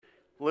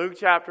Luke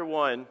chapter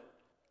 1.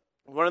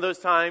 One of those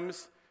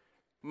times,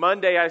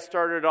 Monday I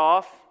started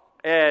off,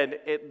 and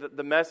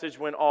the message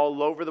went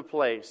all over the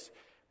place.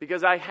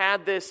 Because I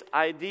had this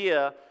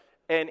idea,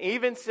 and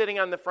even sitting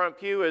on the front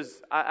pew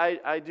as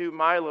I do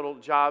my little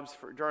jobs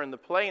during the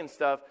play and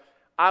stuff,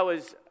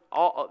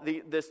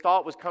 this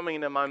thought was coming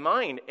into my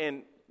mind,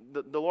 and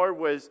the Lord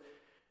was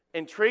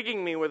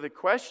intriguing me with a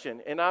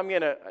question. And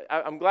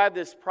I'm glad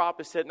this prop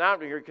is sitting out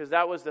here, because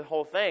that was the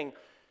whole thing.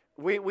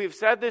 We've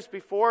said this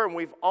before, and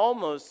we've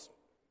almost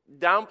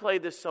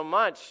downplayed this so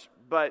much,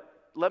 but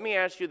let me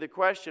ask you the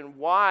question,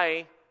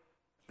 why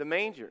the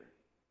manger?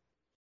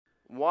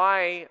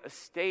 Why a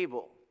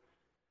stable?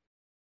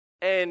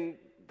 And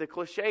the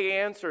cliche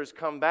answers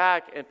come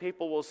back, and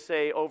people will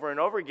say over and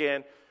over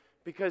again,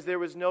 because there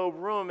was no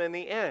room in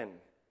the inn.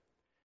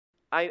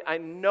 I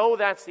know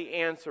that's the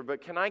answer,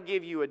 but can I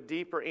give you a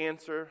deeper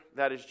answer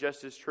that is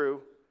just as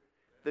true?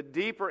 The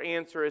deeper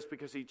answer is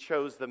because he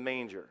chose the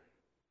manger.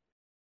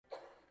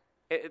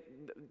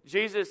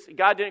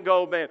 God didn't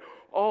go,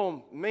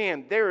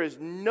 man, there is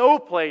no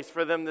place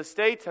for them to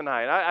stay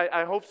tonight.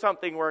 I hope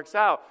something works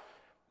out.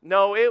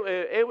 No,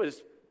 it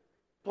was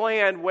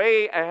planned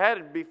way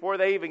ahead before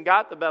they even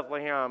got to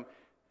Bethlehem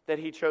that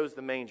he chose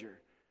the manger.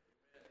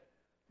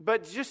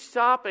 But just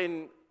stop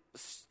and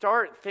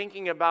start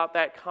thinking about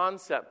that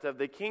concept of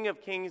the King of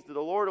Kings, the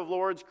Lord of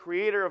Lords,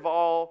 Creator of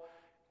all,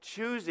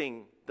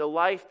 choosing the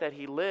life that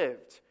he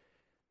lived.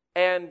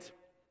 And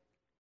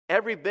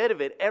every bit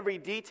of it, every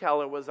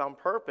detail, it was on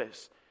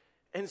purpose.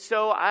 And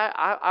so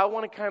I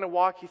want to kind of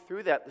walk you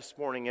through that this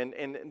morning.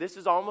 And this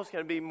is almost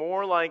going to be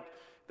more like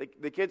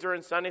the kids are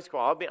in Sunday school.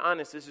 I'll be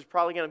honest, this is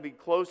probably going to be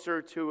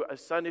closer to a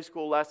Sunday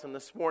school lesson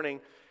this morning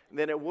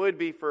than it would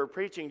be for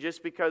preaching,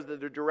 just because of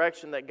the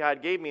direction that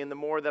God gave me and the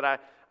more that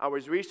I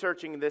was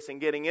researching this and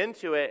getting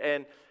into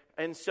it.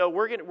 And so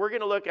we're going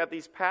to look at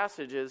these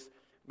passages,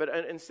 but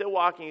and still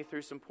walking you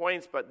through some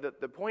points. But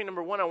the point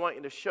number one I want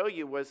you to show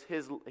you was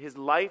his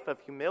life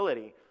of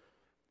humility.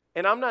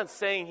 And I'm not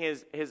saying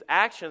his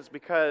actions,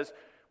 because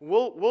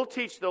we'll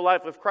teach the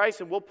life of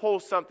Christ and we'll pull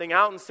something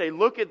out and say,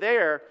 look at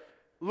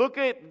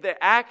the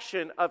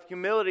action of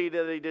humility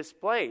that he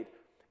displayed.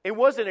 It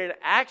wasn't an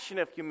action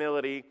of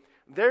humility.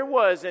 There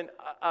wasn't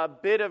a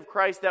bit of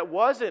Christ that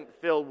wasn't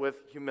filled with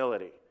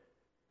humility.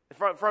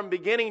 From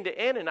beginning to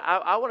end, and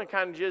I want to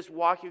kind of just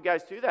walk you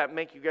guys through that,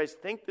 make you guys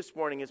think this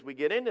morning as we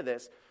get into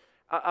this,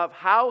 of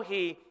how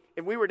he,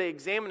 if we were to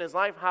examine his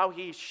life, how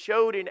he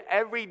showed in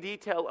every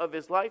detail of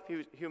his life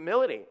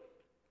humility.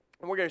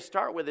 And we're going to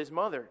start with his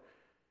mother.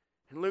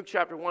 In Luke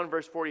chapter 1,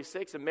 verse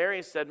 46, and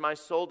Mary said, "My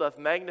soul doth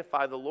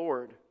magnify the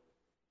Lord.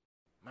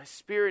 My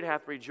spirit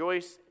hath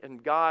rejoiced in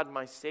God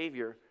my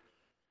Savior.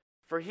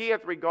 For he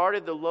hath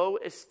regarded the low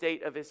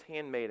estate of his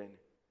handmaiden.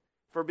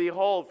 For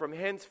behold, from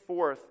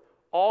henceforth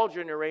all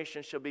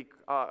generations shall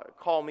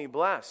call me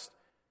blessed."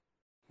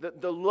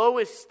 The low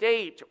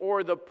estate,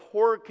 or the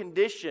poor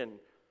condition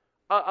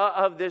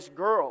of this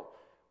girl.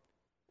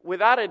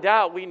 Without a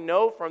doubt, we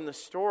know from the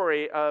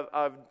story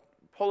of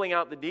pulling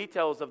out the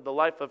details of the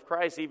life of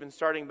Christ, even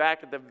starting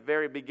back at the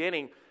very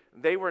beginning,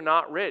 they were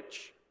not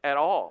rich at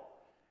all.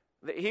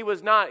 He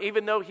was not,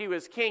 even though he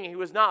was king, he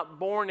was not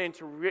born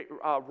into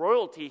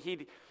royalty.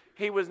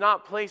 He was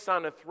not placed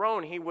on a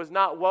throne. He was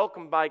not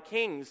welcomed by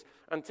kings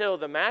until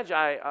the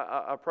Magi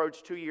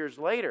approached 2 years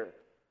later.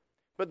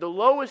 But the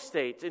low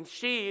estate, and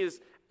she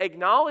is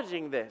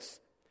acknowledging this.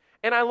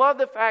 And I love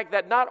the fact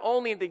that not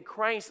only did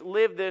Christ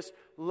live this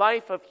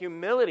life of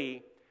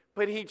humility,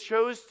 but he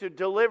chose to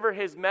deliver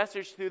his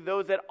message through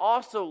those that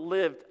also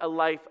lived a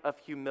life of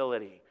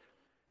humility.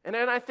 And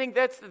I think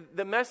that's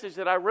the message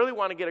that I really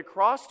want to get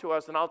across to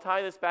us, and I'll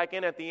tie this back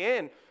in at the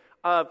end,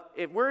 of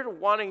if we're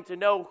wanting to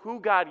know who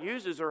God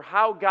uses or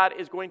how God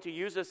is going to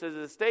use us as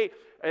a state,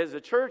 as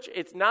a church,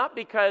 it's not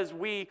because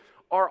we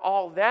are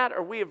all that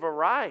or we have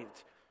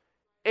arrived.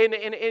 And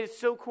it's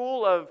so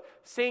cool of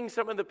seeing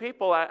some of the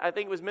people. I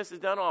think it was Mrs.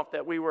 Dunoff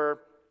that we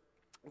were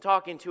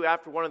talking to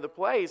after one of the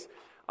plays,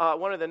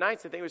 one of the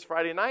nights, I think it was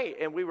Friday night,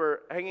 and we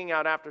were hanging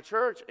out after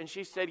church, and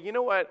she said, you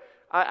know what,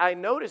 I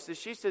noticed this.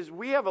 She says,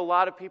 we have a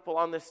lot of people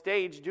on the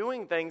stage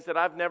doing things that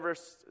I've never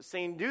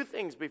seen do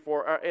things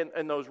before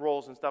in those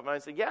roles and stuff. And I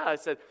said, yeah. I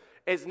said,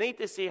 it's neat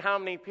to see how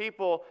many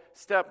people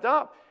stepped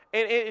up.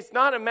 And it's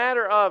not a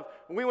matter of,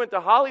 we went to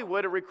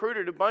Hollywood and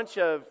recruited a bunch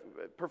of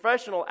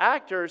professional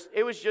actors.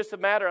 It was just a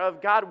matter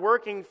of God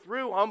working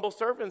through humble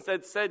servants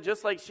that said,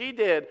 just like she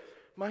did,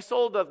 my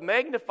soul doth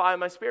magnify,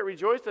 my spirit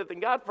rejoiceth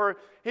in God, for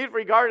he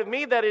regarded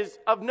me that is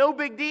of no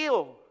big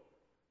deal,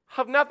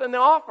 of nothing to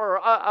offer,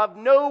 of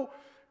no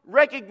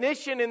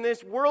recognition in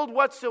this world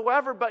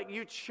whatsoever, but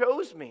you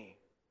chose me,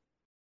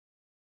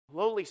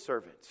 lowly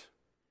servant,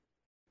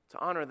 to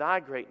honor thy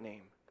great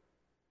name.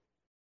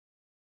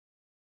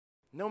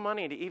 No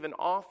money to even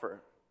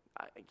offer.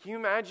 Can you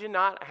imagine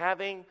not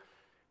having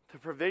the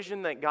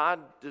provision that God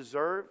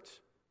deserved,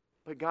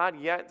 but God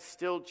yet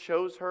still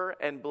chose her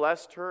and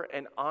blessed her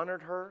and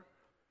honored her?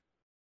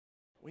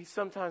 We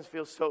sometimes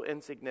feel so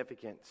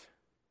insignificant.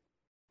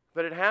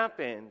 But it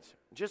happened,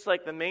 just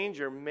like the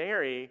manger,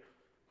 Mary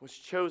was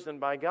chosen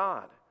by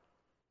God.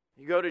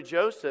 You go to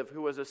Joseph,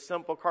 who was a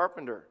simple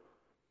carpenter.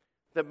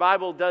 The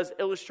Bible does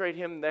illustrate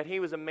him that he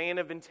was a man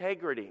of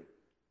integrity.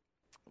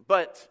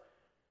 But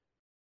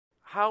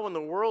how in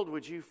the world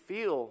would you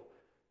feel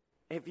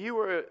if you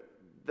were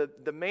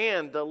the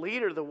man, the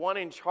leader, the one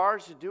in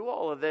charge to do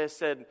all of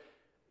this, and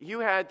you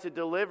had to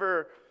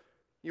deliver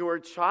your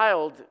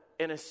child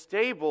in a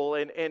stable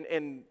and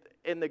in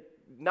the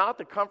not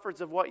the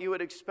comforts of what you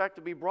would expect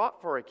to be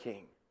brought for a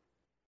king?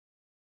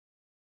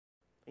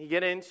 You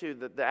get into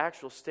the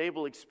actual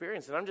stable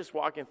experience, and I'm just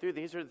walking through.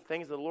 These are the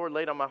things that the Lord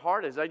laid on my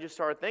heart as I just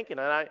started thinking.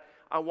 And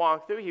I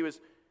walked through. He was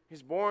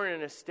born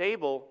in a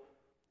stable,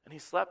 and he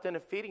slept in a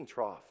feeding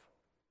trough.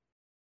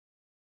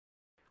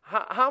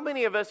 How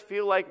many of us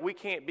feel like we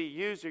can't be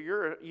used,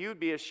 or you'd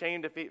be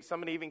ashamed if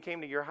somebody even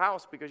came to your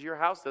house because your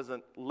house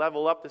doesn't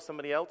level up to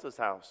somebody else's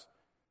house?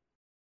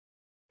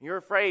 You're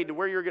afraid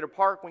where you're going to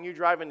park when you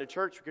drive into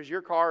church because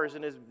your car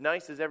isn't as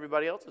nice as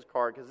everybody else's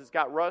car because it's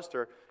got rust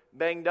or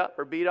banged up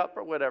or beat up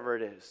or whatever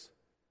it is.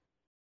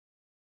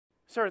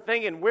 Start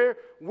thinking, where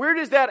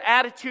does that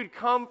attitude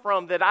come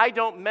from that I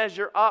don't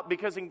measure up?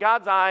 Because in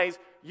God's eyes,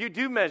 you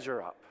do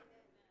measure up.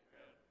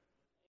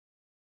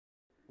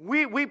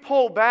 We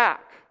pull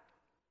back.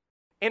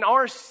 In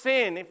our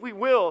sin, if we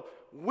will,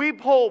 we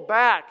pull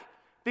back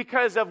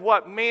because of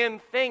what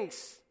man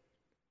thinks.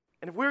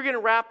 And if we're going to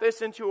wrap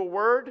this into a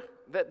word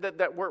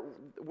that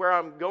where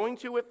I'm going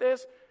to with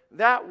this,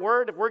 that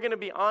word, if we're going to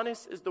be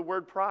honest, is the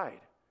word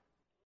pride.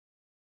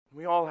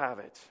 We all have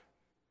it.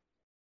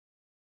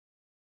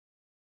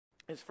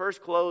 His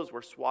first clothes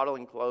were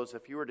swaddling clothes.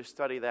 If you were to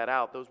study that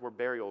out, those were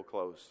burial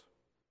clothes.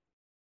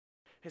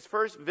 His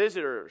first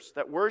visitors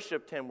that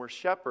worshiped him were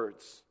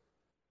shepherds.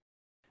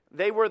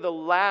 They were the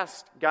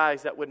last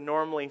guys that would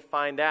normally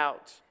find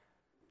out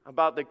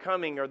about the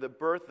coming or the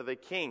birth of a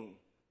king,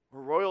 or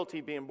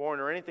royalty being born,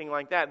 or anything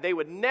like that. They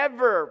would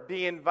never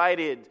be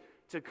invited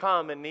to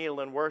come and kneel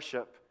and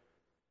worship.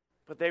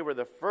 But they were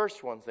the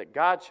first ones that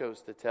God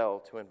chose to tell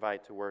to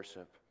invite to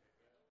worship.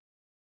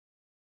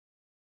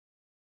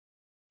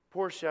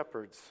 Poor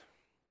shepherds.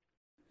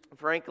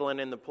 Franklin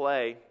in the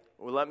play,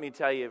 well, let me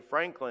tell you,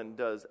 Franklin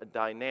does a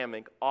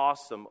dynamic,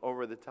 awesome,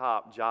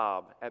 over-the-top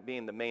job at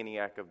being the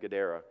maniac of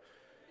Gadara.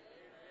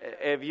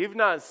 If you've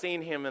not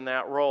seen him in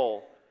that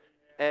role,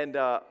 and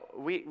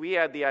we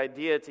had the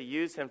idea to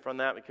use him from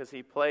that because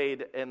he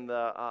played in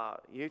the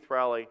youth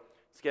rally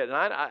skit. And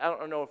I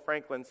don't know if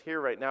Franklin's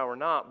here right now or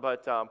not,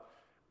 but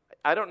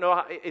I don't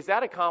know. Is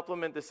that a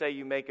compliment to say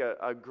you make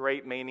a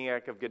great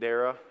maniac of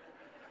Gadara?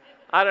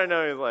 I don't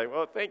know. He's like,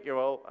 well, thank you.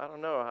 Well, I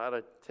don't know how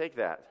to take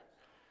that.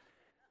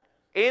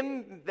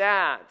 In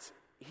that,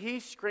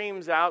 he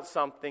screams out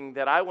something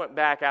that I went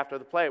back after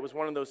the play. It was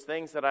one of those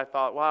things that I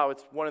thought, wow,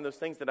 it's one of those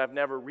things that I've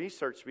never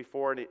researched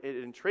before, and it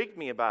intrigued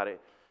me about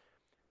it.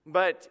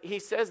 But he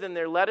says in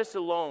there, let us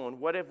alone.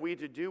 What have we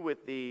to do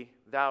with thee,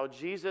 thou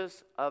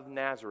Jesus of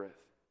Nazareth?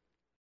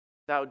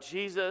 Thou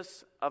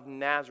Jesus of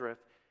Nazareth.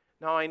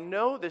 Now, I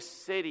know the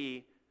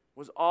city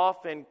was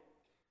often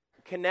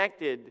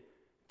connected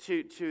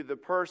to the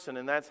person,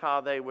 and that's how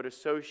they would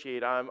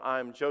associate.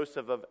 I'm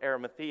Joseph of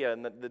Arimathea,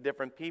 and the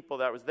different people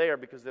that was there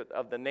because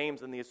of the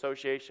names and the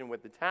association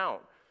with the town.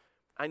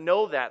 I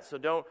know that,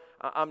 so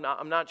I'm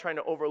not trying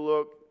to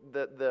overlook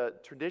the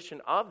tradition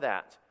of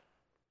that.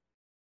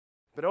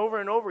 But over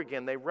and over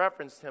again, they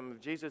referenced him,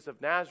 Jesus of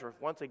Nazareth.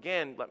 Once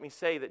again, let me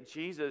say that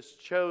Jesus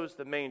chose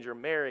the manger,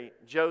 Mary,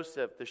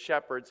 Joseph, the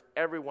shepherds,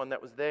 everyone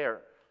that was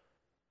there.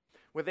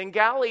 Within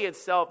Galilee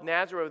itself,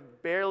 Nazareth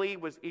barely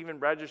was even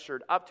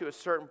registered. Up to a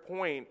certain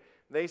point,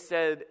 they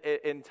said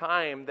in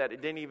time that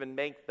it didn't even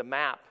make the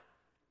map.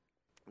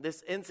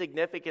 This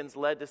insignificance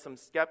led to some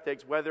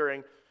skeptics whether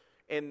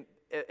in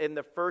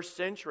the first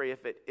century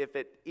if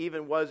it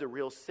even was a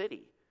real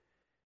city.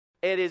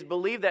 It is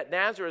believed that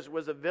Nazareth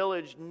was a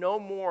village no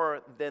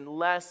more than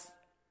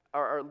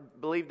or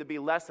believed to be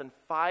less than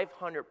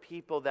 500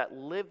 people that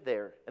lived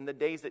there in the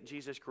days that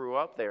Jesus grew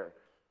up there.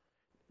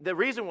 The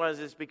reason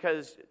is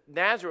because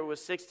Nazareth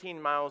was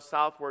 16 miles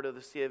southward of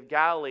the Sea of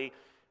Galilee.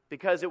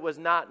 Because it was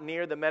not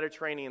near the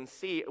Mediterranean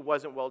Sea, it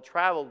wasn't well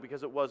traveled.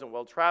 Because it wasn't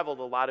well traveled,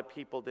 a lot of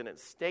people didn't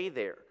stay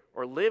there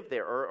or live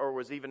there or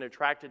was even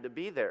attracted to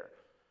be there.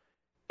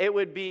 It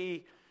would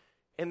be,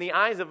 in the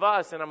eyes of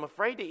us, and I'm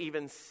afraid to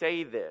even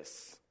say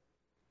this,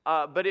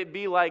 but it'd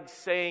be like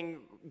saying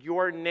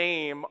your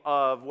name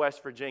of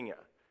West Virginia.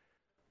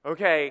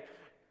 Okay,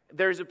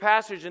 there's a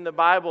passage in the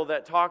Bible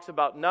that talks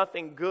about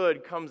nothing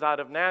good comes out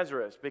of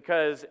Nazareth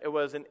because it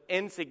was an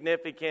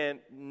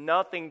insignificant,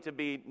 nothing to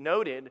be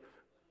noted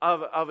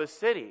of a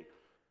city.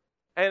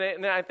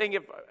 And I think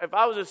if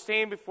I was to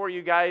stand before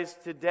you guys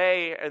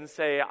today and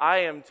say, I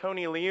am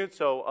Tony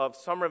Liuzzo of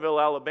Somerville,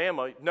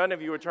 Alabama, none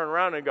of you would turn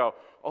around and go,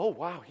 oh,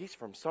 wow, he's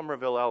from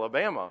Somerville,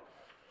 Alabama.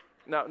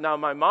 Now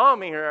my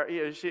mom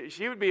here,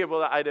 she would be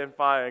able to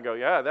identify and go,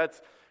 yeah,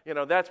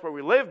 that's where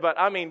we live. But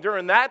I mean,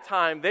 during that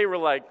time, they were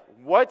like,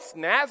 what's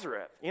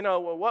Nazareth?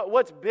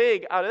 What's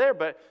big out of there?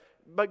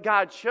 But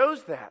God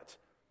chose that.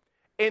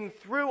 And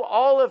through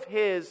all of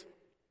his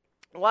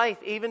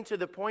life, even to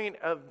the point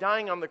of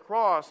dying on the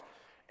cross.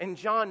 In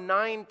John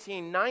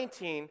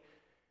 19:19,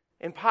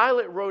 and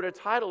Pilate wrote a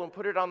title and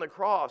put it on the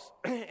cross.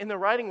 And the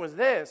writing was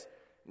this: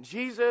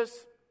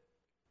 Jesus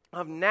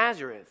of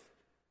Nazareth,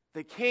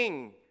 the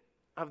King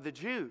of the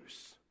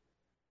Jews.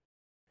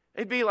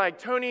 It'd be like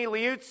Tony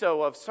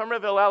Liuzzo of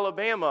Somerville,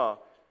 Alabama,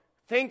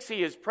 thinks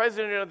he is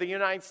President of the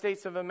United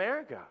States of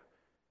America.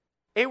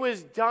 It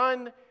was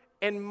done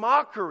in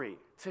mockery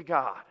to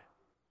God.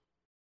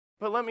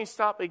 But let me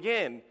stop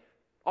again.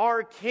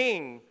 Our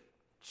King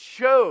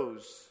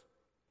chose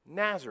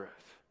Nazareth.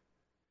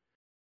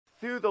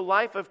 Through the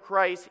life of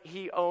Christ,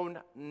 he owned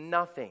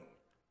nothing.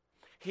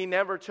 He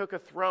never took a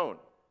throne.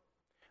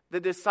 The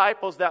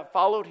disciples that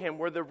followed him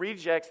were the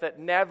rejects that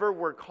never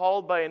were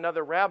called by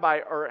another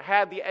rabbi or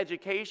had the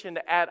education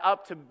to add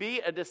up to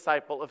be a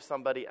disciple of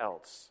somebody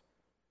else.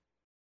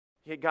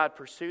 Yet God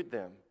pursued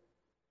them,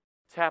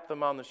 tapped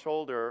them on the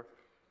shoulder,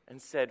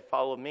 and said,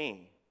 "Follow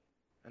me,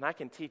 and I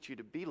can teach you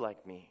to be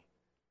like me."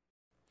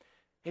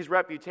 His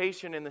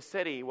reputation in the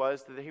city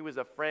was that he was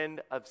a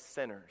friend of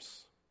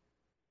sinners.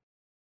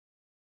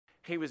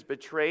 He was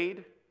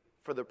betrayed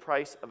for the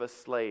price of a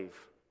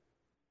slave.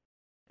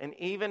 And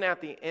even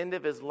at the end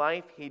of his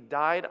life, he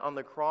died on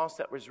the cross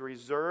that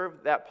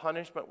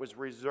punishment was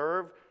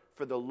reserved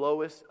for the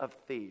lowest of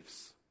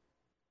thieves.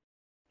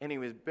 And he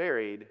was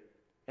buried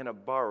in a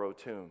borrowed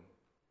tomb.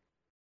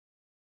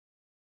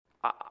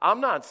 I'm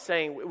not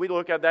saying, we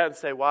look at that and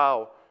say,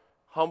 wow,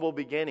 humble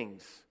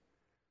beginnings.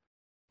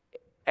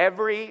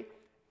 Every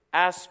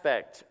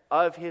aspect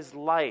of his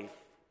life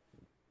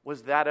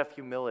was that of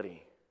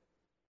humility.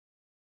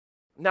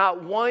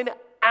 Not 1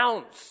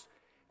 ounce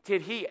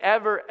did he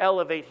ever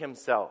elevate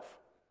himself.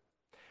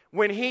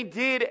 When he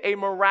did a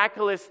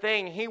miraculous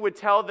thing, he would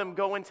tell them,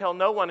 go and tell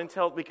no one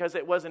because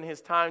it wasn't his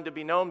time to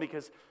be known,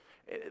 because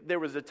there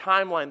was a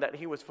timeline that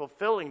he was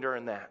fulfilling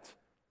during that.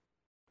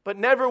 But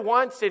never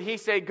once did he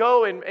say,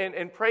 go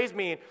and praise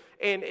me.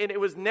 And it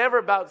was never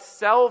about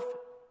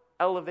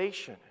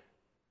self-elevation.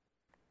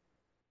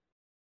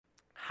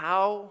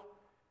 How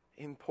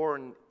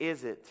important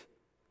is it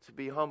to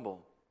be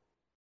humble?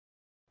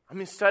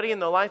 I'm studying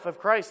the life of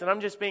Christ, and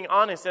I'm just being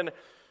honest. And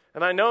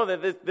I know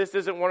that this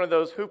isn't one of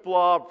those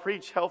hoopla,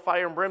 preach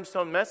hellfire and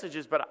brimstone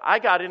messages, but I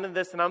got into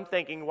this and I'm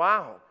thinking,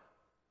 wow,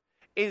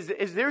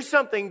 is there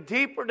something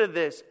deeper to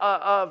this?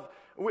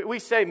 We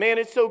say, man,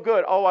 it's so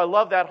good. Oh, I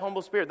love that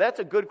humble spirit. That's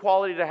a good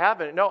quality to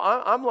have. No,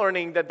 I'm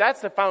learning that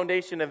that's the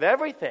foundation of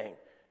everything.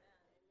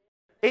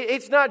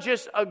 It's not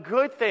just a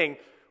good thing.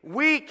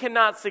 We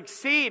cannot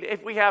succeed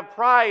if we have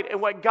pride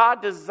in what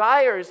God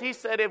desires. He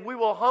said, if we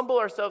will humble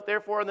ourselves,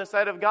 therefore, in the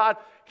sight of God,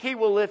 He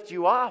will lift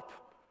you up.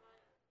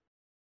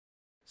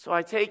 So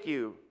I take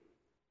you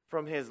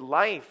from His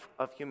life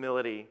of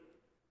humility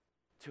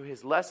to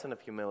His lesson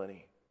of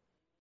humility.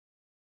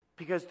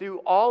 Because through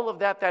all of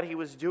that He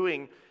was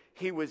doing,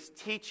 He was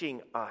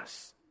teaching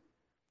us.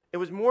 It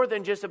was more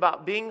than just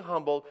about being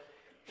humble.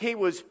 He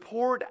was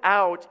poured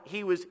out.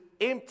 He was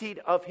emptied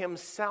of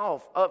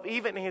Himself, of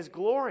even His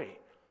glory.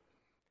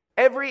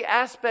 Every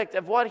aspect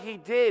of what He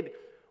did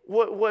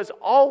was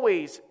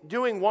always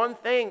doing one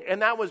thing,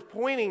 and that was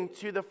pointing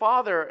to the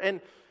Father.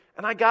 And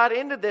I got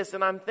into this,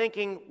 and I'm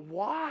thinking,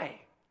 why?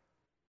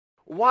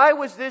 Why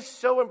was this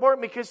so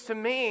important? Because to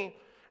me,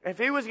 if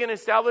He was going to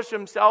establish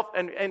Himself,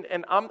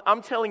 and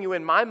I'm telling you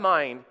in my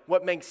mind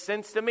what makes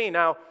sense to me.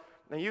 Now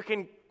you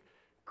can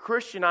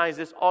Christianize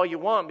this all you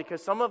want,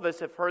 because some of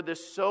us have heard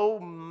this so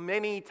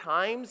many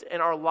times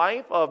in our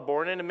life of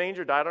born in a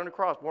manger, died on a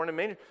cross, born in a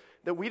manger,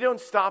 that we don't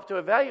stop to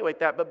evaluate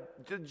that,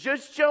 but to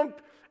just jump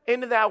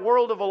into that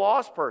world of a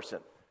lost person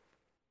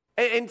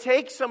and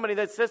take somebody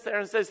that sits there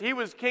and says, He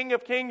was King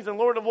of Kings and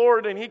Lord of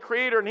Lords, and He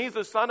creator, and He's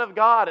the Son of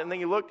God, and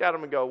then you look at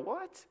Him and go,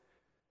 what?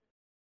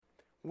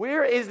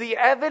 Where is the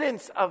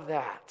evidence of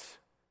that?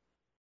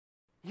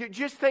 You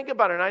just think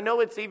about it, and I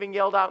know it's even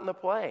yelled out in the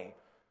play.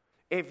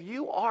 If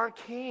you are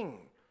King,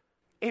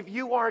 if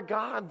you are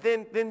God,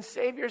 then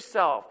save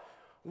yourself.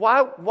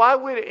 Why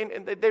would,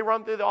 and they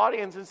run through the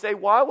audience and say,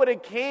 why would a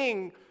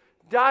king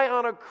die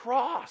on a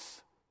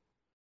cross?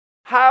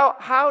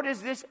 How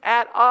does this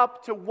add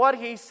up to what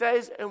He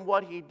says and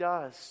what He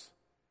does?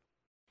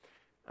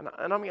 And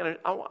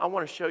I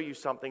want to show you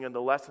something in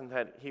the lesson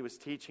that He was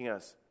teaching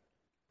us.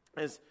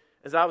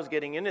 As I was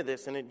getting into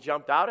this, and it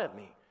jumped out at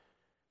me.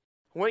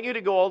 I want you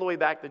to go all the way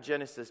back to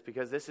Genesis,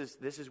 because this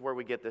is where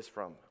we get this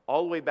from.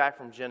 All the way back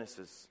from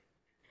Genesis.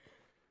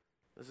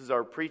 This is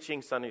our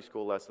preaching Sunday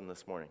school lesson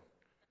this morning.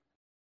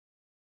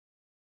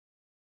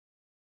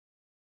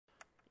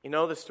 You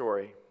know the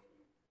story.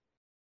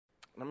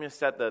 I'm going to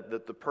set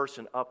the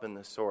person up in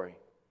this story.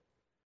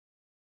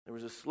 There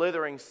was a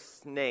slithering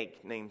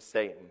snake named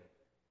Satan.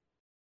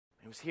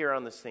 He was here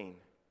on the scene.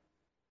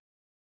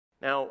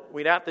 Now,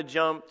 we'd have to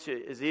jump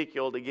to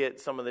Ezekiel to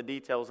get some of the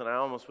details, and I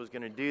almost was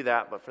going to do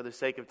that, but for the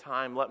sake of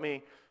time, let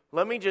me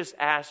just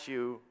ask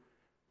you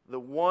the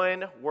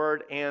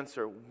one-word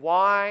answer.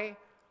 Why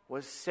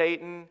was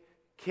Satan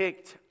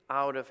kicked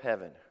out of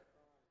heaven?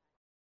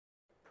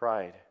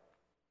 Pride.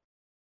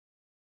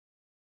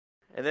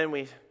 And then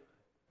we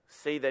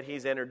see that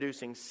he's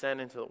introducing sin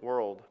into the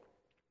world.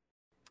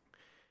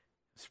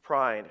 It's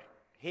pride.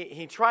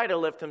 He tried to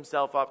lift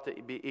himself up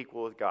to be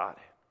equal with God.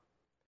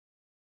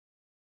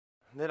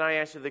 And then I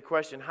asked you the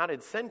question, how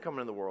did sin come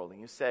into the world?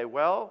 And you say,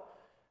 well,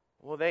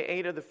 they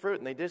ate of the fruit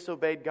and they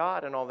disobeyed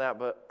God and all that,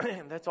 but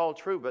that's all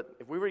true. But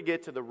if we were to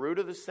get to the root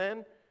of the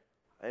sin,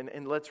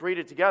 and let's read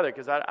it together,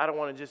 because I don't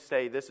want to just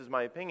say this is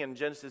my opinion.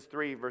 Genesis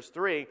 3, verse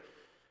 3,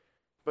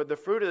 but the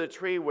fruit of the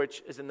tree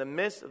which is in the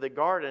midst of the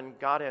garden,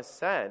 God has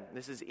said,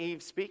 this is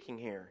Eve speaking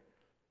here,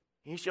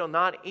 you shall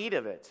not eat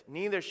of it,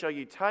 neither shall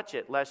you touch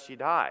it, lest you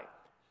die.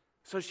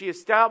 So she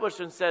established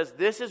and says,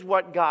 this is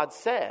what God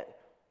said.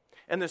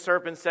 And the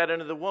serpent said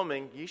unto the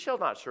woman, ye shall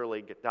not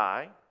surely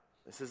die.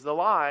 This is the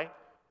lie.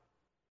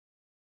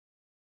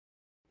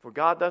 For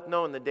God doth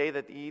know in the day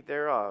that ye eat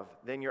thereof,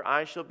 then your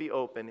eyes shall be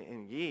open,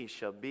 and ye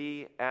shall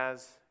be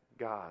as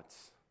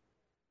gods,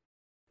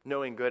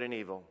 knowing good and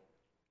evil.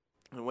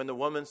 And when the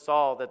woman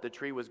saw that the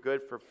tree was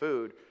good for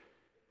food,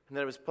 and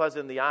that it was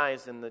pleasant in the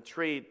eyes, and the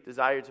tree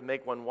desired to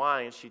make one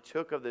wise, she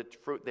took of the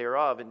fruit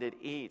thereof, and did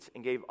eat,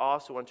 and gave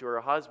also unto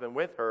her husband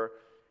with her,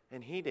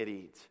 and he did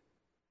eat.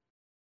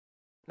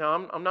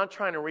 Now, I'm not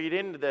trying to read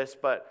into this,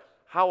 but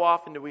how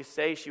often do we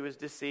say she was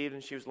deceived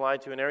and she was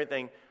lied to and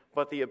everything?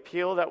 But the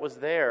appeal that was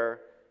there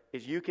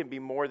is you can be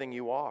more than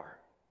you are.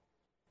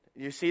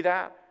 You see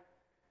that?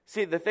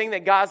 See, the thing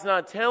that God's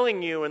not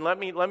telling you, and let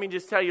me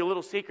just tell you a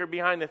little secret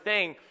behind the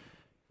thing.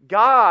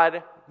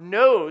 God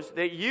knows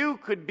that you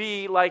could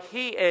be like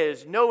He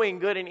is, knowing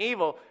good and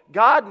evil.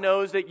 God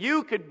knows that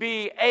you could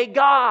be a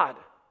God.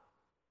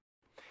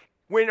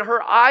 When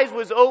her eyes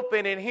was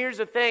open, and here's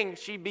the thing,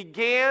 she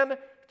began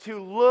to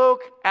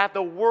look at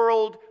the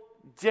world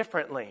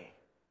differently.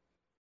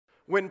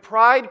 When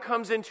pride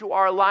comes into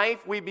our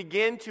life, we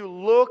begin to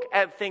look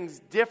at things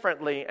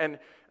differently. And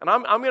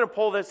I'm going to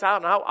pull this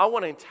out, and I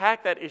want to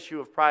attack that issue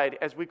of pride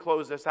as we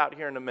close this out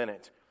here in a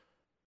minute.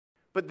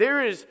 But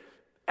there is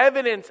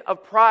evidence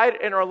of pride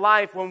in our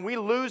life when we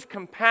lose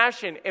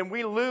compassion and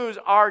we lose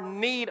our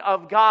need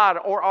of God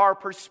or our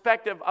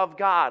perspective of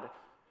God.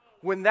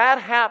 When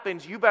that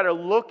happens, you better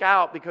look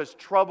out, because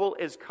trouble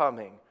is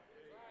coming.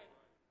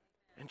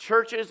 And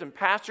churches and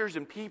pastors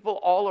and people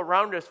all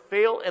around us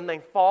fail and they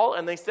fall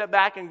and they step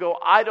back and go,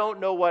 I don't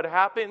know what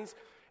happens.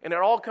 And it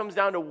all comes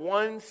down to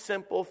one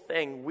simple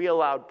thing. We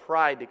allowed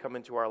pride to come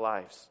into our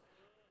lives.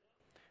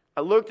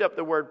 I looked up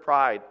the word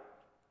pride.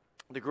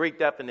 The Greek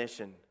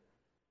definition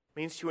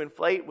means to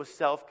inflate with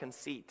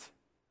self-conceit,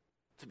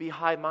 to be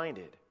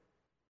high-minded.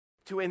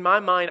 In my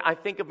mind, I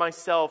think of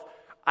myself,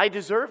 I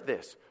deserve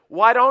this.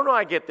 Why don't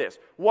I get this?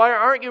 Why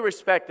aren't you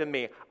respecting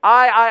me?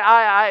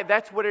 I.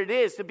 That's what it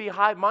is, to be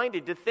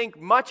high-minded, to think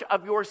much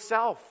of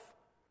yourself,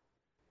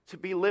 to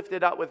be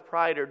lifted up with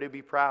pride or to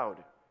be proud.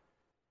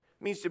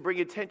 It means to bring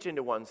attention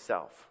to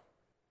oneself,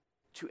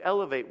 to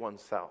elevate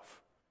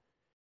oneself.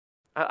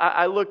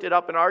 I looked it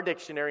up in our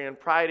dictionary, and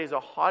pride is a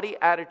haughty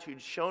attitude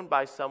shown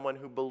by someone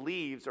who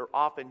believes, or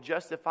often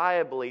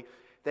justifiably,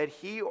 that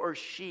he or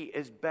she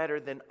is better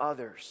than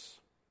others.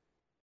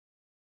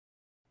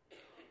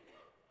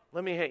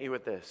 Let me hit you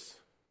with this.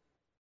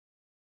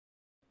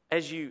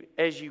 As you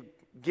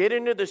get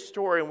into the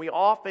story, and we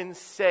often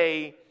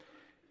say,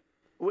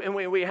 and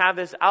we have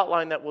this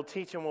outline that we'll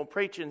teach and we'll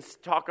preach and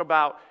talk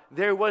about,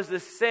 there was the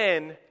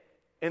sin,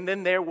 and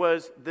then there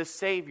was the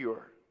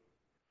Savior.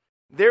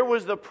 There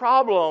was the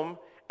problem,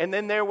 and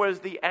then there was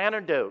the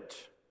antidote.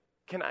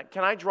 Can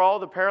I draw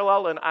the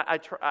parallel? And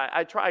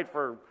I tried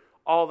for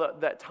all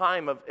that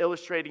time of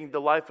illustrating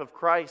the life of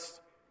Christ,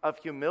 of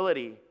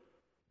humility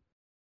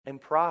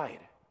and pride.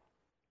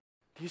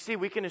 Do you see,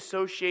 we can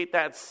associate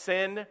that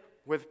sin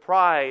with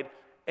pride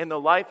and the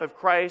life of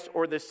Christ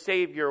or the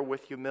Savior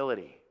with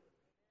humility.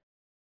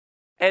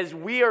 As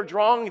we are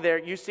drawing there,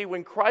 you see,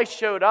 when Christ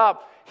showed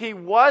up, He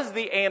was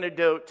the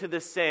antidote to the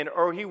sin,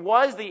 or He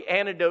was the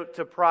antidote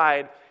to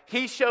pride.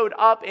 He showed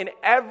up in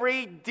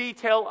every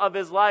detail of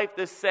His life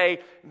to say,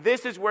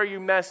 this is where you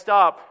messed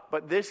up,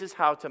 but this is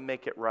how to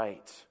make it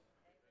right.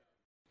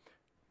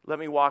 Let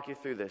me walk you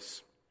through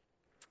this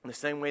in the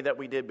same way that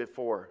we did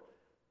before.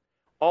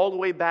 All the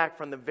way back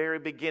from the very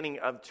beginning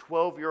of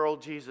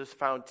 12-year-old Jesus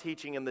found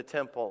teaching in the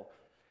temple.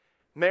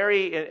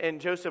 Mary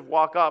and Joseph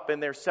walk up,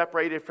 and they're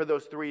separated for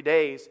those 3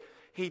 days.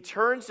 He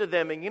turns to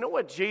them, and you know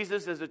what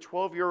Jesus, as a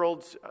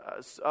 12-year-old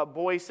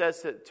boy,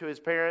 says to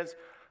his parents?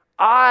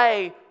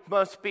 I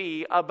must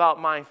be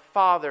about my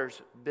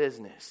Father's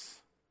business.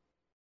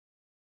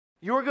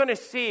 You're going to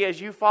see, as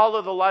you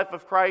follow the life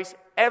of Christ,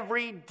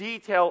 every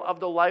detail of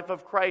the life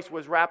of Christ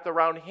was wrapped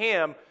around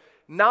Him,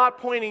 not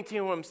pointing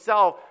to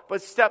Himself,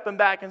 but stepping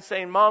back and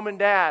saying, Mom and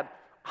Dad,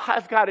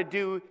 I've got to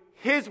do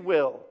His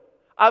will.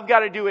 I've got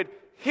to do it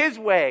His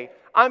way.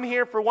 I'm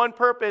here for one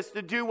purpose,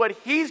 to do what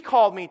He's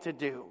called me to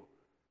do.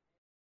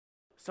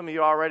 Some of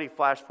you already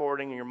flash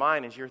forwarding in your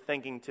mind as you're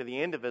thinking to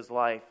the end of His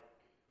life,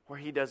 where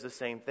He does the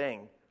same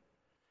thing.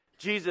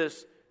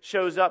 Jesus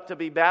shows up to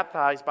be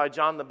baptized by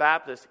John the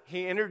Baptist.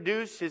 John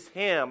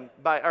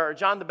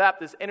the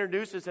Baptist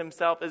introduces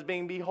himself as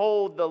being,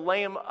 behold, the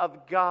Lamb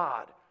of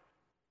God.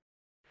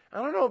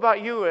 I don't know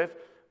about you, if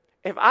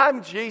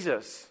I'm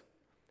Jesus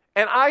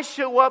and I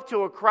show up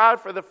to a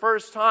crowd for the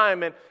first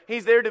time and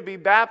he's there to be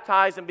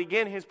baptized and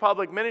begin his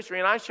public ministry,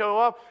 and I show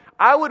up,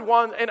 I would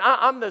want, and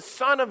I'm the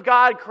Son of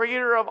God,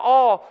 creator of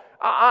all,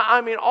 I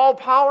mean all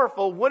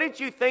powerful. Wouldn't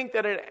you think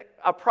that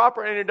a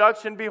proper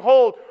introduction,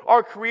 behold,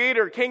 our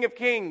creator, King of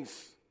Kings.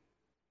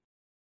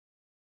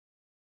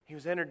 He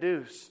was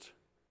introduced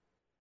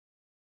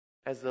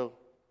as the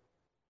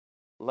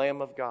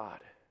Lamb of God,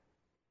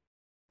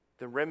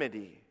 the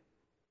remedy,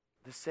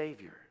 the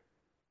Savior.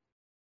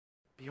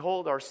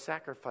 Behold our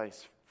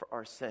sacrifice for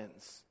our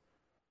sins.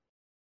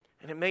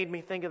 And it made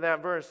me think of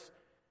that verse,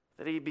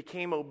 that he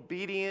became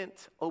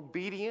obedient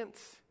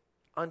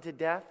unto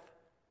death,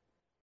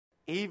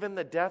 even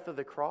the death of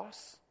the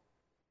cross.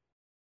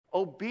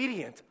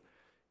 Obedient.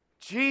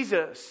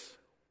 Jesus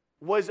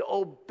was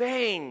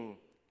obeying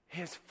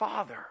his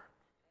Father.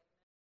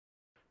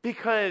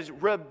 Because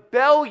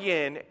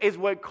rebellion is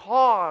what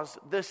caused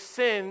the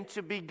sin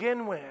to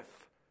begin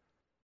with.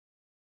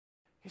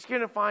 He's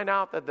going to find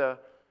out that the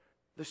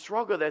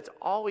struggle that's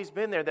always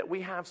been there, that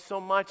we have so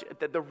much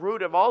at the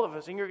root of all of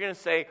us. And you're going to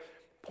say,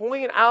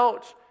 point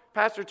out,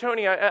 Pastor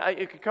Tony,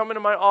 you could come into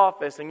my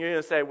office and you're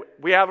going to say,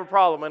 we have a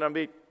problem.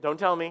 And don't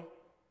tell me.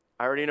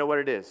 I already know what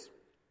it is.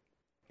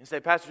 You say,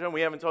 Pastor Tony,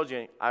 we haven't told you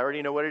anything. I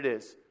already know what it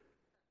is.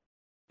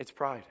 It's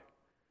pride.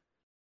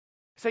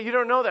 You say, you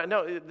don't know that.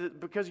 No,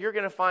 because you're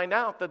going to find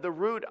out that the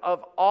root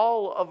of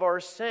all of our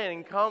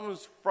sin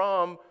comes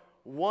from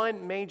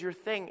one major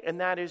thing, and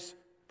that is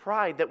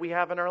pride that we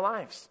have in our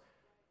lives.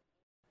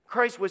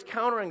 Christ was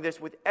countering this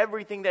with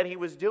everything that he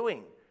was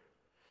doing.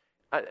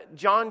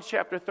 John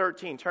chapter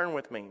 13, turn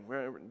with me.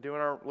 We're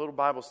doing our little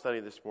Bible study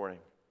this morning.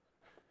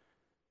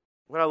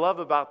 What I love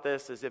about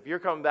this is if you're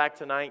coming back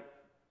tonight,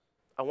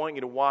 I want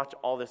you to watch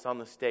all this on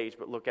the stage,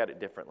 but look at it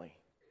differently.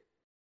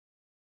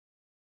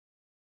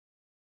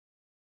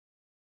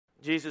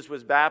 Jesus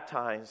was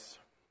baptized.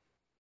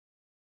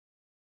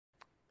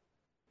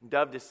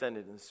 Dove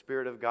descended and the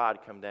Spirit of God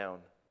come down.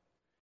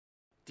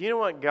 Do you know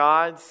what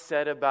God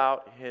said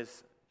about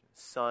his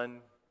Son?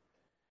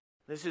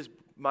 This is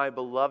my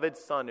beloved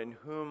Son in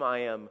whom I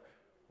am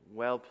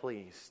well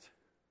pleased.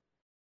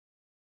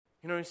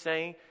 You know what I'm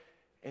saying?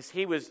 As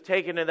he was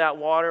taken to that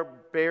water,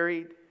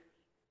 buried,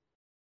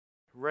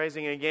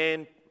 rising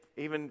again,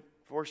 even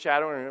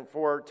foreshadowing and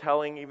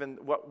foretelling even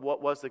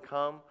what was to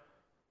come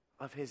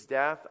of his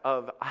death,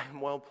 of I am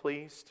well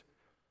pleased.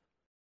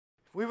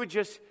 If we would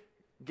just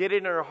get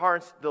in our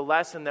hearts the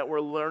lesson that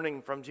we're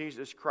learning from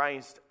Jesus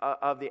Christ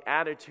of the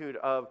attitude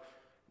of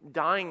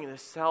dying to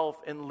self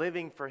and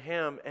living for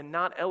him and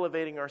not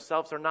elevating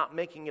ourselves or not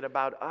making it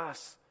about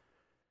us.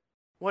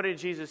 What did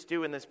Jesus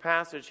do in this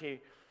passage?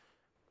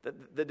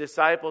 The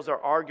disciples are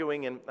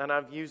arguing, and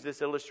I've used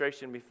this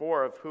illustration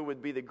before of who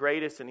would be the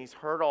greatest, and he's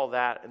heard all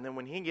that. And then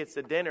when he gets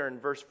to dinner in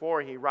verse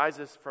 4, he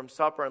rises from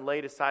supper and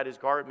laid aside his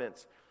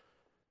garments,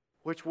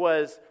 which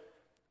was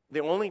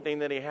the only thing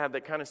that he had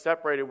that kind of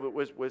separated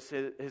was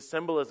his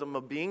symbolism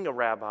of being a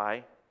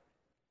rabbi.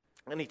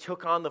 And he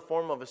took on the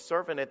form of a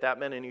servant at that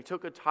minute, and he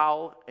took a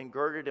towel and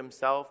girded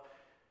himself.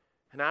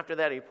 And after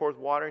that, he poured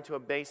water into a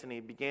basin, and he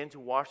began to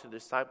wash the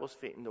disciples'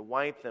 feet and to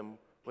wipe them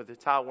with the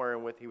towel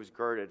wherewith he was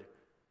girded.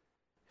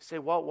 You say,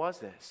 what was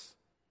this?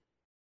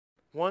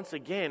 Once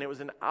again, it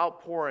was an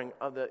outpouring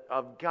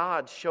of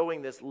God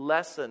showing this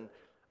lesson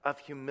of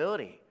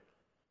humility.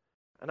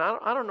 And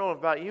I don't know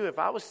about you, if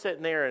I was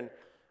sitting there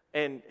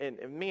and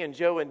me and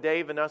Joe and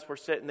Dave and us were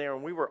sitting there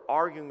and we were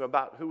arguing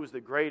about who was the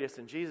greatest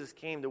and Jesus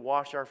came to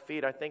wash our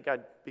feet, I think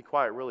I'd be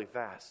quiet really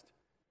fast.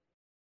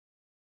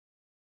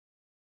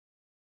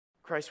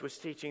 Christ was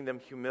teaching them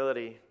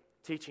humility,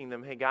 teaching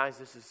them, hey guys,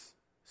 this is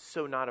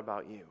so not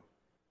about you.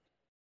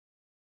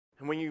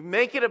 And when you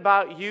make it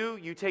about you,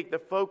 you take the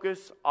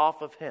focus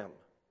off of him.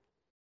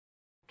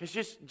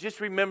 Because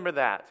just remember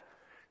that.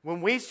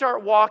 When we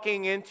start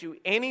walking into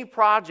any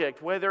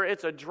project, whether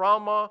it's a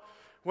drama,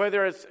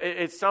 whether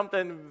it's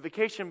something,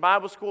 vacation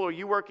Bible school, or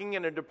you working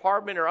in a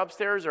department or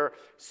upstairs or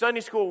Sunday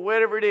school,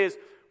 whatever it is,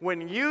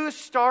 when you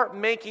start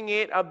making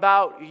it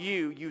about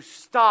you, you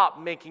stop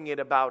making it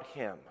about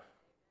him.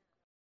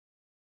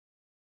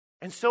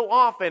 And so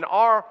often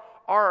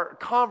our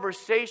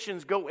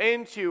conversations go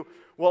into,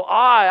 well,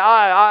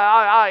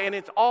 I, and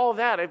it's all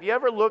that. Have you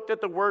ever looked at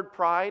the word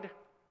pride?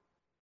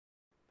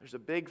 There's a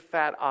big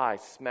fat I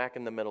smack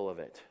in the middle of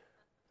it.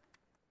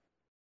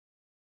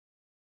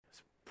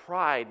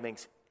 Pride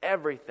makes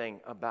everything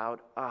about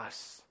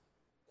us.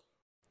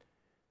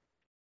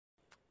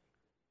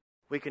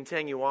 We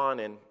continue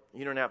on, and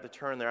you don't have to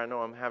turn there. I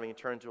know I'm having to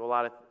turn to a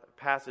lot of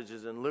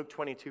passages. In Luke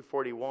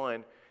 22:41,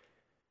 the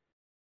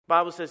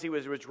Bible says he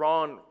was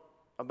withdrawn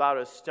about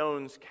a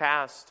stone's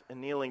cast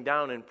and kneeling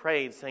down and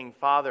prayed, saying,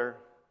 Father,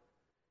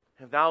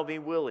 if thou be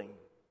willing.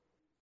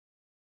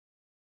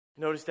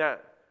 Notice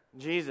that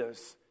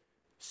Jesus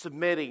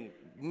submitting,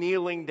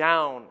 kneeling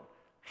down,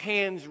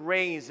 hands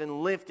raised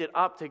and lifted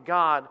up to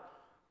God.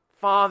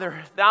 Father,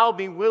 if thou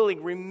be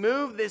willing,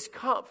 remove this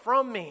cup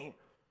from me.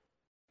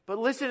 But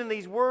listen to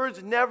these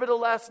words,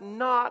 nevertheless,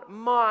 not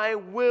my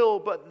will,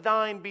 but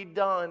thine be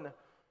done.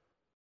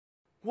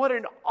 What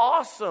an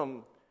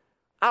awesome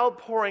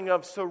outpouring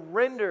of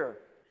surrender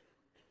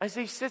as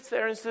he sits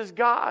there and says,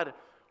 God,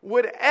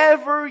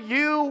 whatever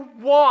you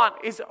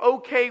want is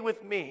okay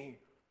with me,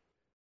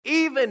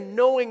 even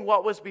knowing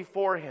what was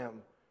before him.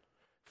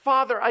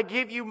 Father, I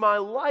give you my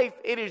life.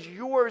 It is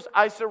yours.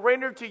 I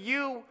surrender to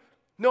you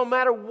no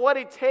matter what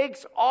it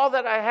takes. All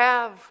that I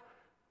have,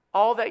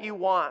 all that you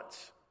want,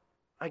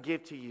 I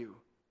give to you.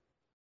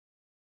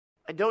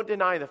 I don't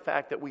deny the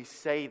fact that we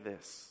say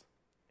this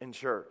in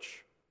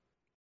church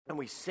and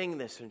we sing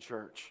this in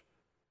church.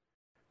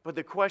 But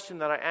the question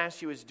that I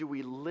ask you is, do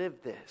we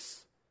live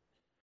this?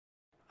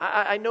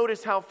 I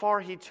noticed how far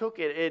he took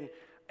it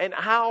and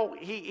how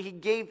he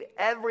gave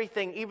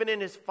everything, even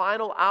in his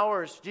final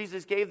hours.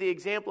 Jesus gave the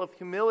example of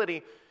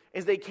humility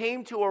as they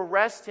came to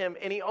arrest him,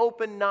 and he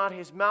opened not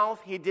his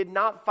mouth. He did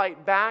not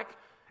fight back.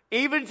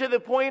 Even to the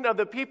point of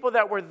the people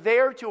that were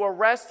there to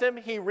arrest him,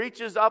 he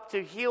reaches up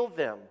to heal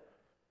them.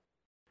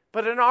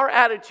 But in our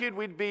attitude,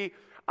 we'd be,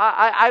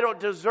 I don't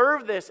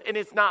deserve this, and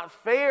it's not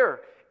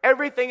fair.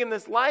 Everything in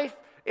this life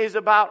is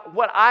about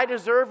what I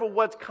deserve or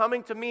what's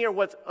coming to me or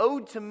what's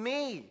owed to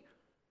me.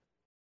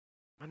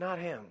 But not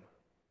him.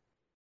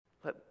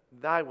 Let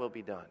thy will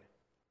be done.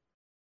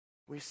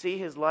 We see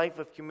his life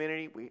of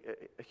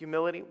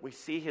humility. We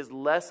see his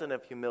lesson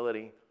of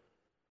humility.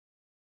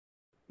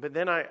 But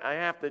then I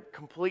have to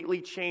completely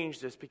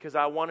change this because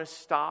I want to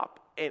stop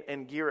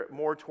and gear it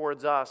more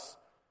towards us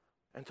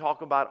and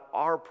talk about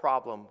our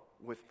problem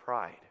with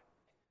pride.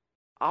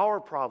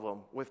 Our problem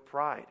with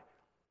pride.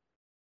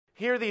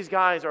 Here these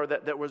guys are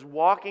that was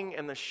walking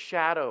in the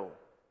shadow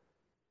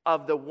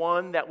of the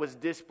one that was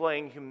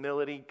displaying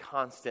humility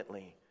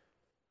constantly.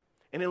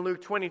 And in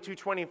Luke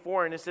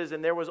 22:24, and it says,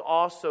 and there was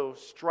also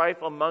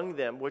strife among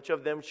them, which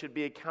of them should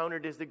be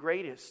accounted as the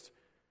greatest.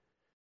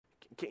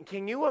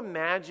 Can you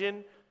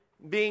imagine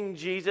being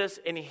Jesus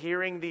and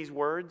hearing these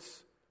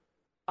words?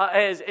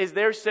 As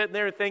they're sitting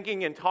there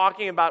thinking and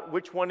talking about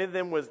which one of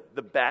them was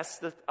the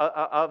best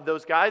of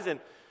those guys. And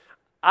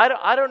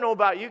I don't know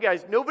about you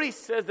guys. Nobody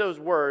says those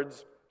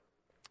words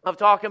of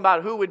talking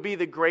about who would be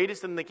the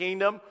greatest in the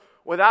kingdom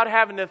without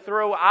having to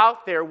throw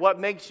out there what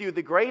makes you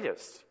the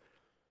greatest.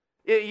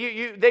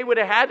 They would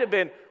have had to have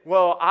been,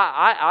 well,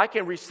 I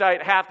can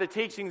recite half the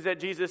teachings that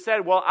Jesus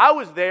said. Well, I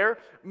was there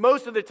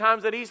most of the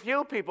times that he's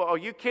healed people. Are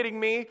you kidding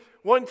me?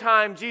 One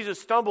time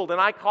Jesus stumbled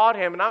and I caught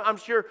him. And I'm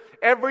sure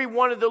every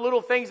one of the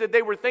little things that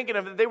they were thinking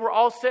of, they were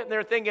all sitting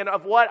there thinking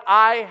of what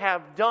I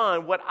have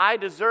done, what I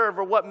deserve,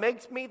 or what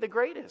makes me the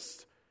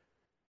greatest.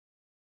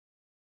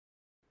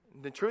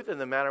 The truth of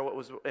the matter, what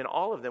was in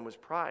all of them was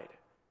pride.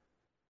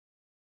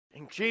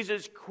 And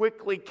Jesus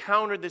quickly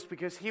countered this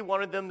because he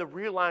wanted them to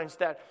realize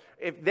that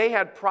if they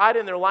had pride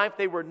in their life,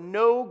 they were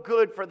no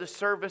good for the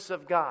service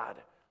of God.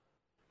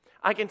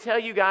 I can tell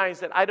you guys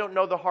that I don't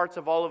know the hearts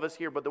of all of us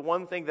here, but the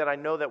one thing that I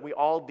know that we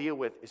all deal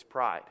with is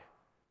pride.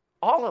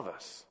 All of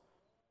us.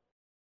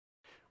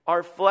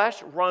 Our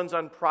flesh runs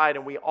on pride,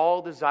 and we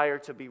all desire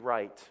to be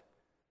right.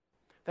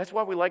 That's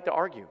why we like to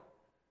argue.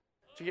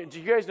 Do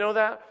you guys know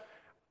that?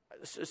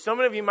 Some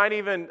of you might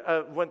even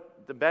went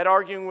to bed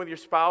arguing with your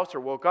spouse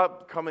or woke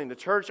up coming to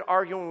church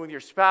arguing with your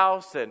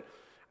spouse. And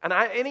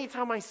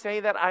anytime I say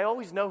that, I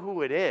always know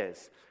who it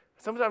is.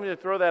 Sometimes I'm going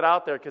to throw that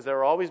out there because there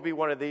will always be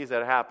one of these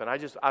that happen.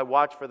 I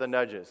watch for the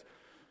nudges.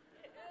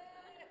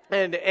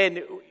 And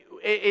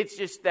it's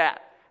just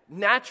that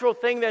natural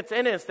thing that's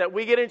in us that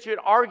we get into an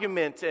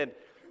argument. And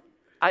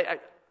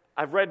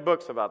I've read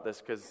books about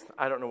this because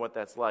I don't know what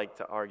that's like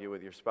to argue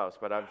with your spouse,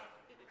 but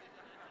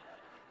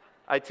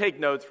I take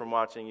notes from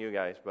watching you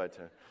guys, but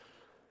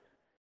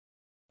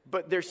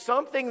there's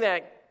something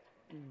that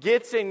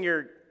gets in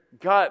your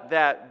gut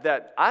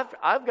that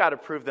I've got to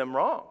prove them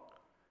wrong.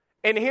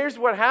 And here's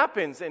what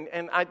happens,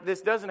 and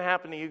this doesn't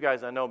happen to you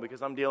guys, I know,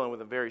 because I'm dealing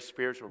with a very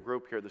spiritual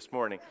group here this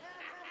morning.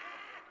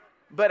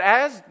 But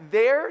as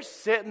they're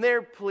sitting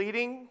there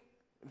pleading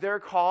their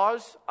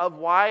cause of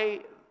why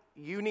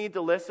you need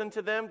to listen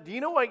to them, do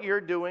you know what you're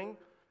doing?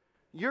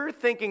 You're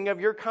thinking of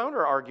your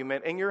counter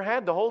argument in your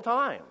head the whole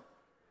time.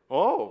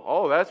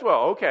 Oh, that's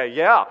well, okay,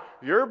 yeah,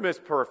 you're Miss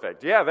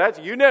Perfect. Yeah,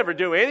 you never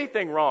do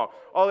anything wrong.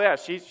 Oh, yeah,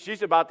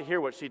 she's about to hear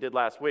what she did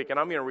last week, and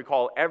I'm going to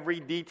recall every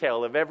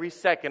detail of every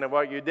second of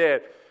what you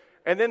did.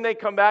 And then they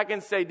come back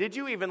and say, did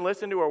you even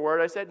listen to a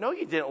word I said? No,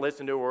 you didn't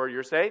listen to a word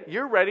you're saying.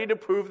 You're ready to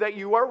prove that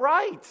you are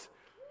right.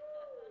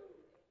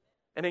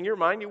 And in your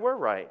mind, you were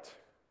right.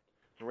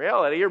 In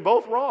reality, you're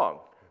both wrong.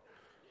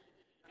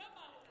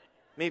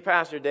 Me,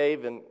 Pastor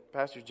Dave, and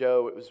Pastor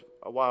Joe, it was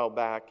a while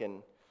back,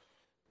 and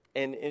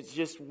it's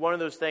just one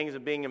of those things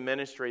of being in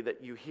ministry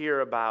that you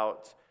hear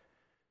about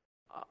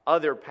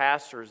other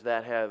pastors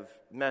that have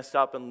messed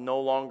up and no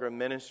longer in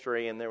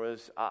ministry. And there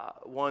was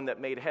one that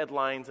made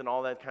headlines and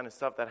all that kind of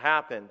stuff that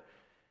happened.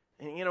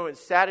 And, it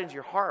saddens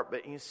your heart,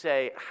 but you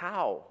say,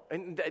 how?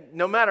 And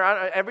no matter,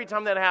 every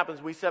time that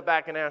happens, we sit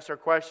back and ask our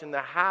question,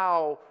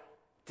 how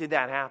did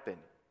that happen?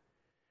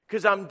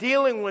 Because I'm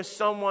dealing with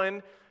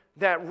someone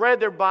that read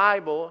their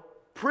Bible,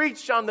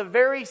 preached on the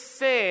very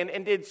sin,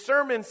 and did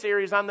sermon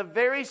series on the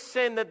very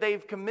sin that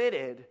they've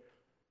committed.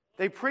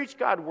 They preach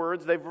God's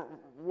words,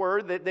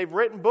 they've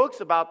written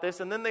books about this,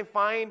 and then they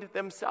find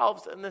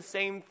themselves in the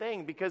same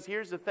thing. Because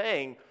here's the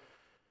thing,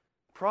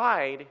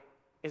 pride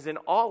is in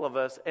all of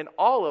us, and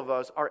all of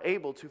us are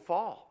able to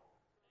fall.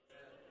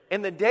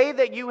 And the day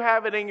that you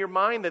have it in your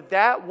mind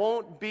that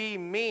won't be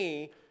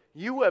me,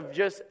 you have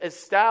just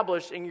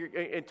established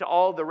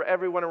to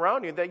everyone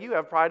around you that you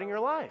have pride in your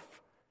life.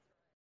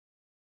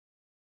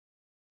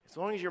 As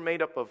long as you're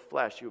made up of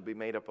flesh, you'll be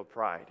made up of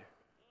pride.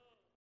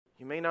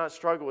 You may not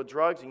struggle with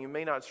drugs, and you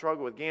may not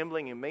struggle with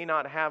gambling. You may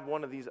not have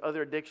one of these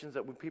other addictions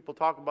that people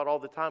talk about all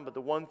the time, but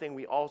the one thing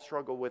we all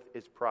struggle with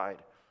is pride.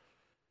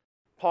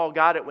 Paul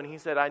got it when he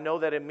said, I know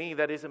that in me,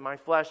 that is in my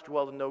flesh,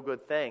 dwells no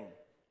good thing.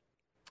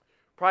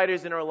 Pride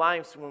is in our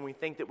lives when we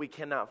think that we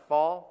cannot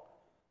fall.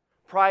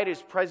 Pride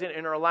is present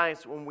in our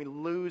lives when we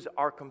lose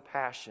our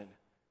compassion.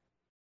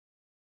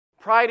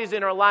 Pride is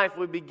in our life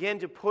when we begin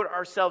to put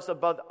ourselves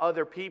above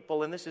other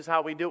people, and this is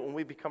how we do it when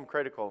we become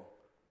critical.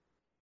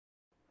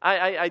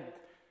 I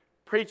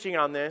preaching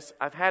on this,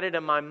 I've had it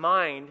in my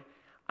mind.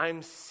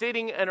 I'm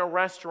sitting in a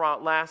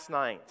restaurant last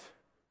night,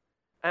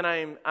 and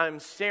I'm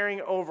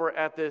staring over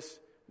at this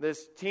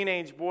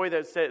teenage boy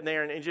that's sitting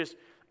there, and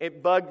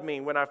it bugged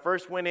me. When I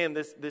first went in,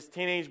 this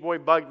teenage boy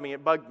bugged me.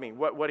 It bugged me.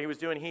 What he was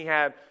doing, he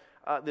had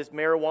this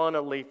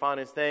marijuana leaf on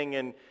his thing,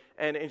 and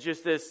it's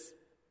just this,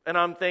 and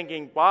I'm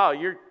thinking, wow,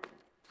 you're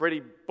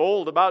pretty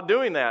bold about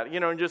doing that,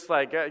 and just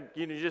like,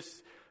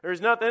 there's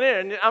nothing in it.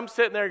 And I'm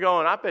sitting there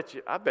going, I bet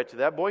you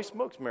that boy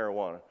smokes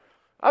marijuana.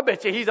 I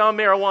bet you he's on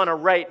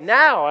marijuana right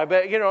now. I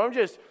bet, I'm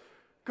just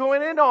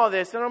going into all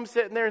this, and I'm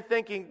sitting there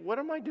thinking, what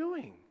am I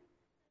doing?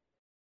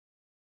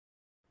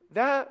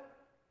 That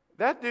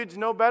dude's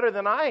no better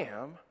than I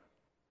am.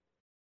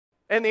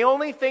 And the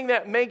only thing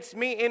that makes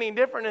me any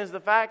different is the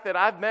fact that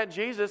I've met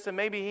Jesus and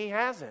maybe he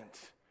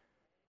hasn't.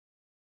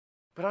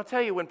 But I'll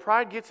tell you, when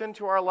pride gets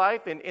into our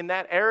life and in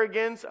that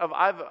arrogance of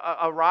I've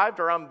arrived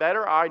or I'm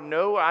better, I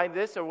know I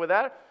this or with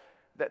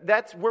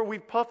that's where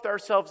we've puffed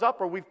ourselves up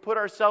or we've put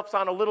ourselves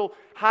on a little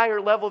higher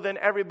level than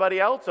everybody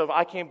else of,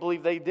 I can't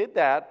believe they did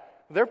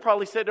that. They're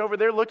probably sitting over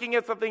there looking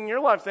at something in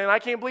your life saying, I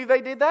can't believe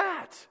they did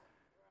that.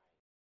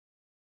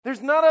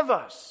 There's none of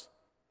us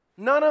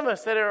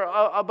that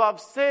are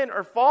above sin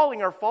or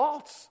falling or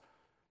faults.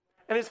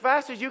 And as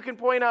fast as you can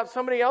point out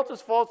somebody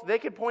else's faults, they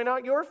can point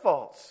out your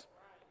faults.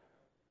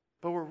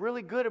 But we're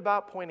really good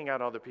about pointing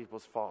out other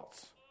people's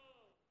faults.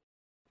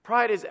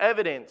 Pride is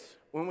evident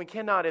when we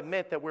cannot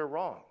admit that we're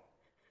wrong.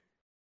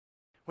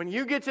 When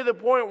you get to the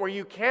point where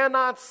you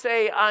cannot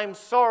say, I'm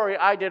sorry,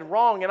 I did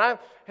wrong. And I've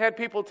had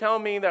people tell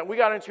me that we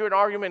got into an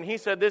argument and he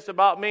said this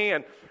about me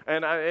and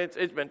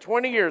it's been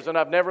 20 years and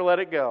I've never let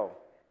it go.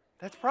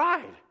 That's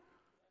pride.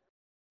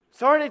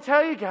 Sorry to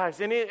tell you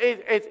guys, and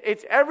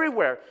it's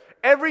everywhere.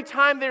 Every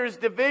time there is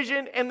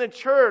division in the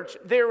church,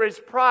 there is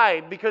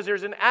pride because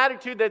there's an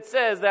attitude that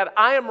says that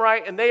I am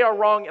right and they are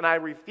wrong and I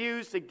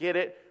refuse to get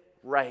it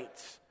right.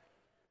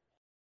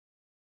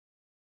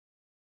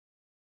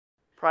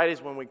 Pride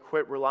is when we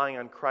quit relying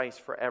on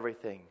Christ for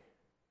everything.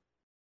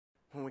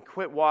 When we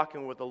quit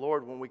walking with the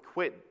Lord, when we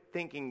quit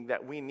thinking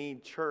that we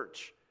need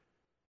church,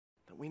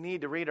 that we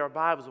need to read our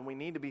Bibles and we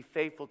need to be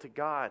faithful to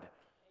God.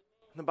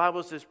 And the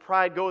Bible says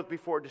pride goeth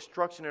before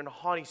destruction and a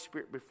haughty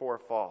spirit before a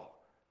fall.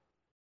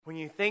 When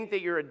you think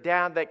that you're a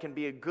dad that can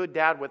be a good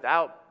dad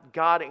without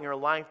God in your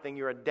life, then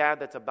you're a dad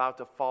that's about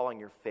to fall on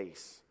your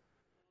face.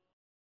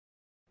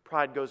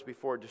 Pride goes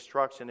before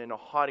destruction and a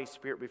haughty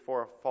spirit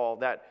before a fall.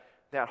 That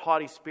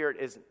haughty spirit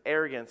is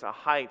arrogance, a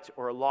height,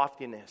 or a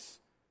loftiness.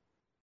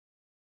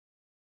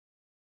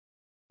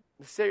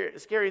 The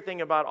scary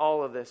thing about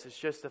all of this is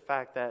just the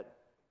fact that,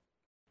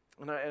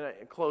 and I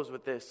close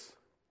with this,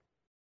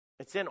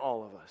 it's in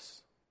all of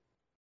us.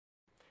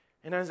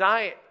 And as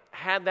I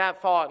had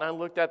that thought and I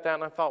looked at that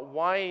and I thought,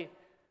 why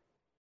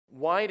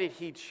did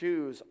he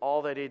choose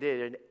all that he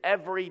did? And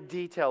every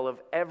detail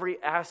of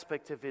every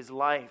aspect of his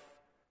life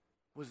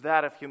was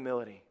that of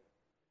humility.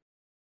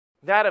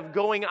 That of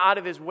going out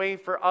of his way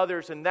for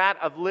others and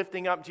that of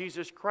lifting up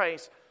Jesus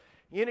Christ.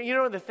 You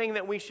know the thing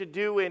that we should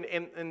do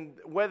in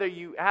whether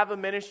you have a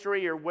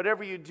ministry or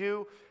whatever you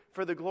do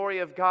for the glory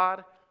of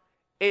God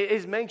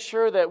is make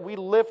sure that we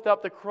lift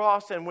up the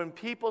cross, and when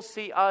people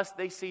see us,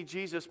 they see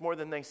Jesus more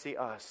than they see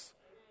us.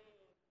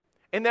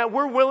 And that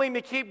we're willing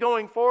to keep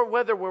going forward,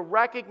 whether we're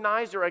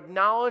recognized or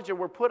acknowledged or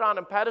we're put on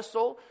a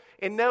pedestal.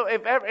 And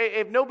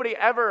if nobody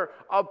ever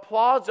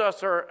applauds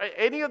us or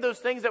any of those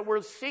things that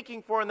we're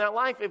seeking for in that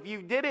life, if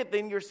you did it,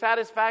 then your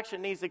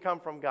satisfaction needs to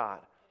come from God.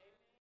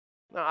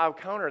 Now, I'll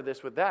counter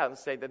this with that and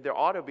say that there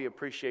ought to be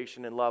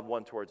appreciation and love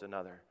one towards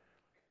another.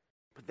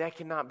 But that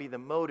cannot be the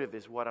motive,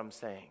 is what I'm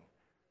saying.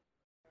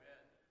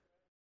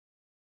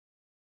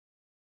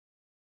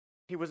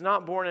 He was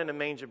not born in a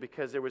manger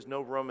because there was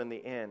no room in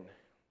the inn.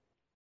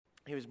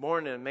 He was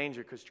born in a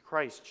manger because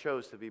Christ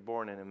chose to be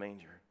born in a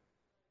manger.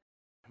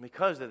 And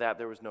because of that,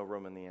 there was no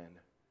room in the inn.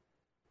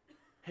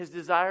 His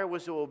desire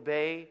was to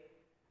obey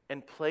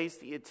and place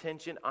the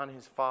attention on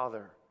his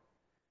Father,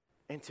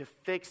 and to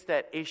fix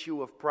that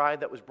issue of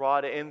pride that was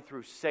brought in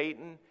through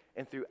Satan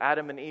and through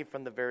Adam and Eve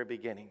from the very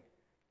beginning.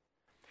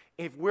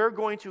 If we're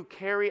going to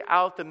carry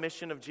out the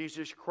mission of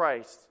Jesus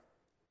Christ,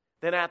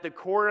 then at the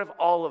core of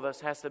all of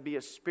us has to be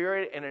a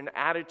spirit and an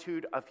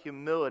attitude of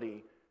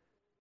humility,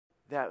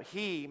 that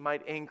he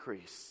might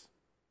increase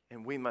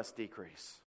and we must decrease.